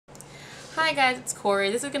Hi guys, it's Corey.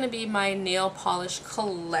 This is going to be my nail polish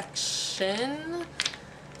collection.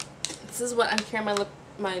 This is what I'm carrying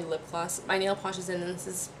my lip gloss, my nail polishes in. And this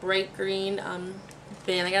is bright green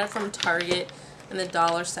bin. I got it from Target in the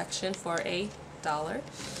dollar section for $1. So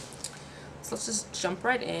let's just jump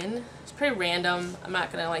right in. It's pretty random. I'm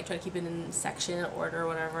not going to try to keep it in section order or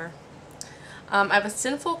whatever. I have a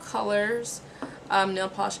Sinful Colors nail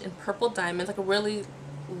polish in Purple Diamonds, like a really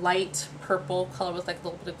light purple color with like a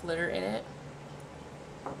little bit of glitter in it.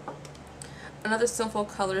 Another Sinful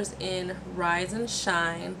Colors in Rise and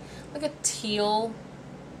Shine, like a tealy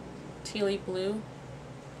blue.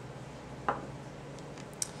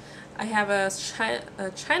 I have a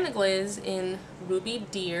China Glaze in Ruby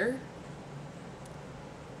Deer.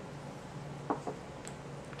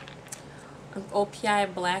 An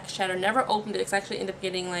OPI Black Shadow. Never opened it. It's actually ended up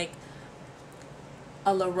getting like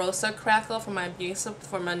a La Rosa crackle from my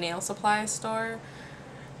nail supply store,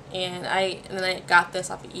 and then I got this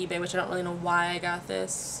off of eBay, which I don't really know why I got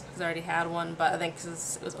this because I already had one, but I think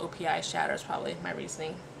because it was OPI Shadow is probably my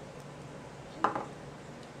reasoning.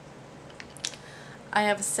 I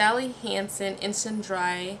have Sally Hansen Instant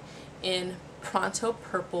Dry in Pronto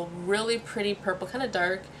Purple, really pretty purple, kind of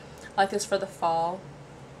dark. I like this for the fall.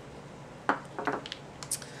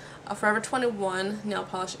 A Forever 21 nail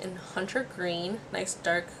polish in Hunter Green, nice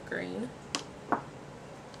dark green.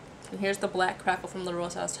 And here's the black crackle from La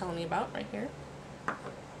Rosa I was telling you about right here.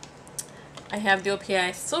 I have the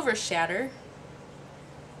OPI Silver Shatter,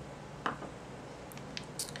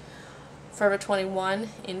 Forever 21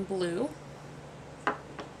 in blue,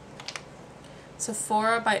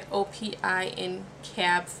 Sephora by OPI in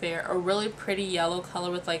Cab Fair, a really pretty yellow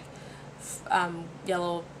color with like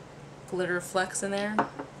yellow glitter flecks in there.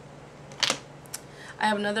 I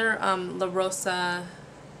have another La Rosa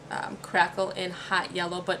crackle in Hot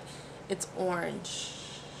Yellow, but it's orange,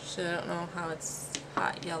 so I don't know how it's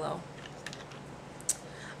hot yellow.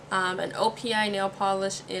 An OPI nail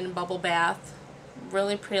polish in Bubble Bath,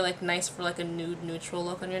 really pretty, like nice for like a nude neutral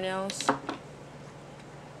look on your nails.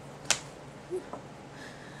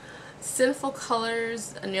 Sinful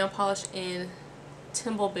Colors, a nail polish in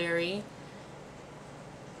Timbleberry.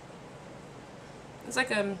 It's like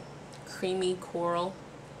a creamy coral.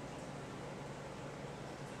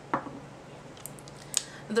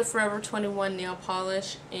 The Forever 21 nail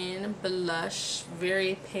polish in Blush,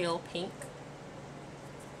 very pale pink.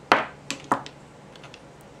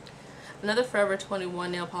 Another Forever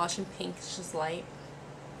 21 nail polish in pink, it's just light.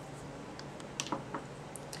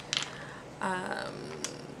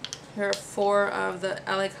 Here are 4 of the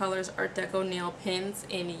LA Colors Art Deco nail pins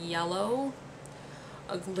in yellow,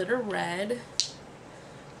 a glitter red,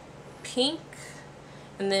 pink,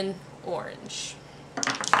 and then orange.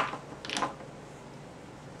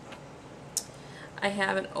 I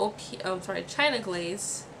have an China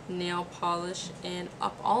Glaze nail polish in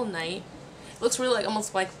Up All Night. It looks really like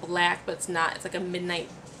almost like black, but it's not. It's like a midnight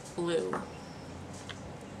blue.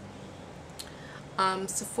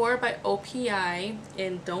 Sephora by OPI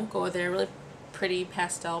in Don't Go There, really pretty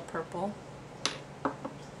pastel purple.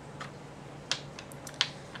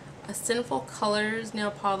 A Sinful Colors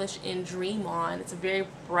nail polish in Dream On. It's a very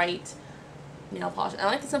bright nail polish. I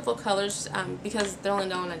like the Sinful Colors because they're only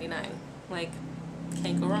 $1.99. Like,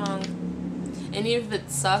 can't go wrong. And even if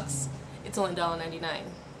it sucks, it's only $1.99.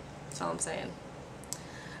 That's all I'm saying.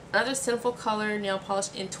 Another Sinful Color nail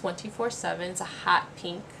polish in 24/7. It's a hot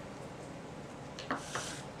pink.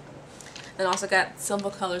 And also got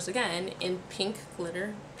Sinful Colors again in pink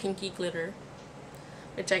glitter, pinky glitter,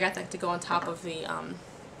 which I got that to go on top of the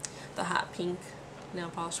hot pink nail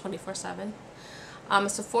polish 24/7. A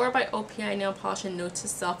Sephora by OPI nail polish in Note to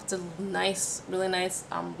Self. It's a nice, really nice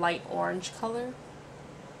light orange color.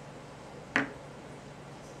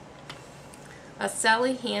 A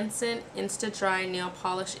Sally Hansen Insta Dry nail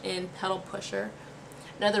polish in Pedal Pusher.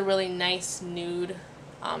 Another really nice nude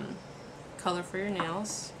color for your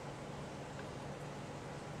nails.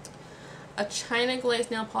 A China Glaze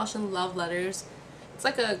nail polish in Love Letters. It's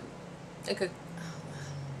like a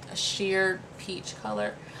sheer peach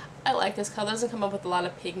color. I like this color. It doesn't come up with a lot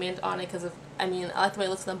of pigment on it because I like the way it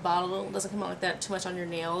looks in the bottle. It doesn't come out like that too much on your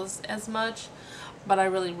nails as much, but I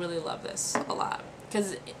really love this a lot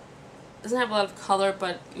because it doesn't have a lot of color,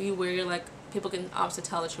 but you wear people can obviously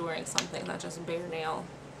tell that you're wearing something, not just a bare nail.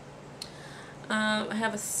 I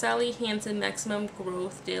have a Sally Hansen Maximum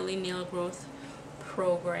Growth Daily Nail Growth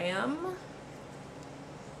Program.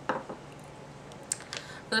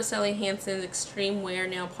 Another Sally Hansen Extreme Wear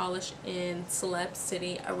nail polish in Celeb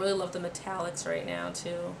City. I really love the metallics right now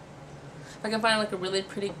too. If I can find like a really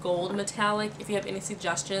pretty gold metallic, if you have any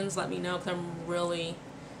suggestions, let me know because I'm really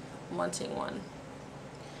wanting one.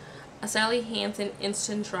 A Sally Hansen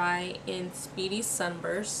Instant Dry in Speedy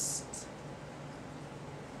Sunburst.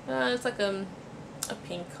 It's like a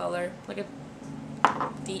pink color, like a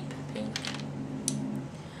deep pink.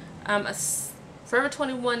 A Forever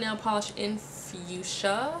 21 nail polish in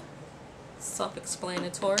Fuchsia,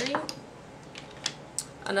 self-explanatory.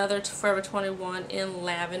 Another Forever 21 in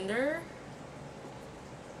Lavender.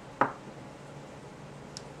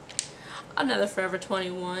 Another Forever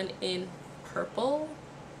 21 in Purple.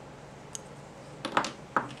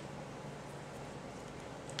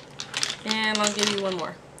 And I'll give you one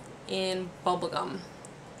more in Bubblegum,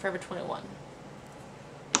 Forever 21.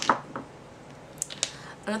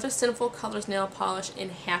 Another Sinful Colors nail polish in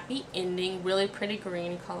Happy Ending, really pretty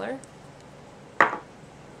green color.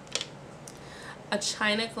 A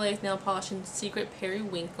China Glaze nail polish in Secret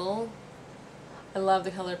Periwinkle. I love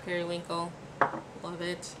the color Periwinkle, love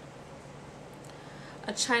it.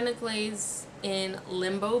 A China Glaze in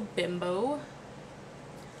Limbo Bimbo,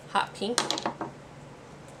 hot pink.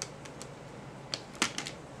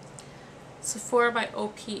 Sephora by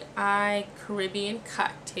OPI Caribbean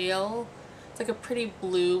Cocktail. It's like a pretty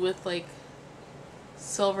blue with like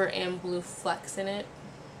silver and blue flecks in it.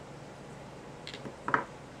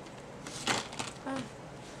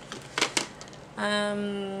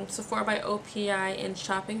 Sephora by OPI in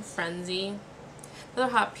Shopping Frenzy.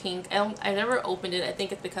 Another hot pink. I never opened it. I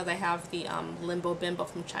think it's because I have the Limbo Bimbo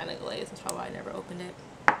from China Glaze. That's probably why I never opened it.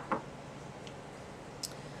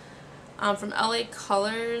 From LA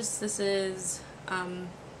Colors, this is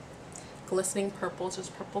Glistening Purple. It's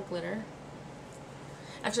just purple glitter.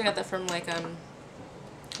 Actually, I got that from like a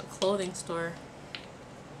clothing store.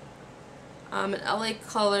 An LA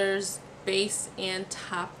Colors base and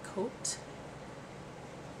top coat.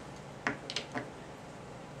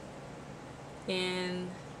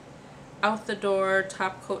 And Out the Door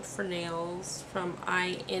top coat for nails from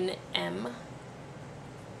INM.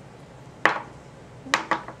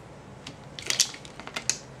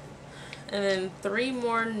 And then 3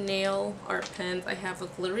 more nail art pens. I have a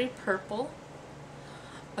glittery purple,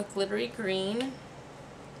 a glittery green,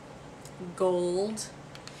 gold,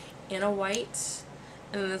 and a white.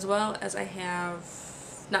 And then as well as I have,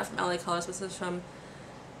 not from LA Colors, but this is from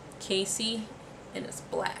Casey, and it's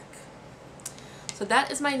black. So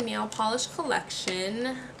that is my nail polish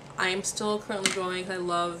collection. I'm still currently growing because I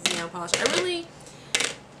love nail polish.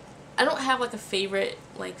 I don't have like a favorite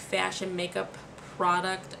like fashion makeup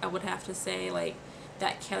product. I would have to say like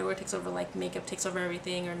that category takes over, like makeup takes over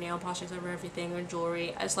everything, or nail polish takes over everything, or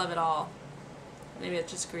jewelry. I just love it all. Maybe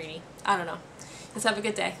it's just greedy. I don't know. Let's have a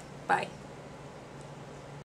good day. Bye.